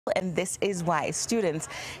And this is why students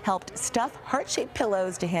helped stuff heart-shaped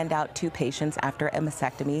pillows to hand out to patients after a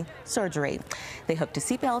mastectomy surgery. They hooked to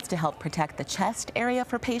seatbelts to help protect the chest area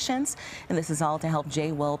for patients. And this is all to help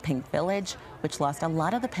J. Will Pink Village, which lost a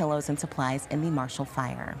lot of the pillows and supplies in the Marshall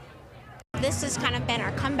Fire. This has kind of been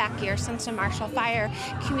our comeback year since the Marshall Fire.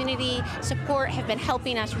 Community support have been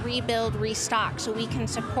helping us rebuild, restock, so we can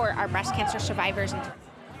support our breast cancer survivors.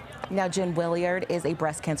 Now, Jen Williard is a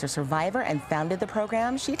breast cancer survivor and founded the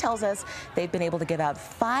program. She tells us they've been able to give out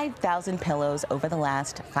 5,000 pillows over the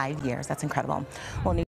last 5 years. That's incredible. Well,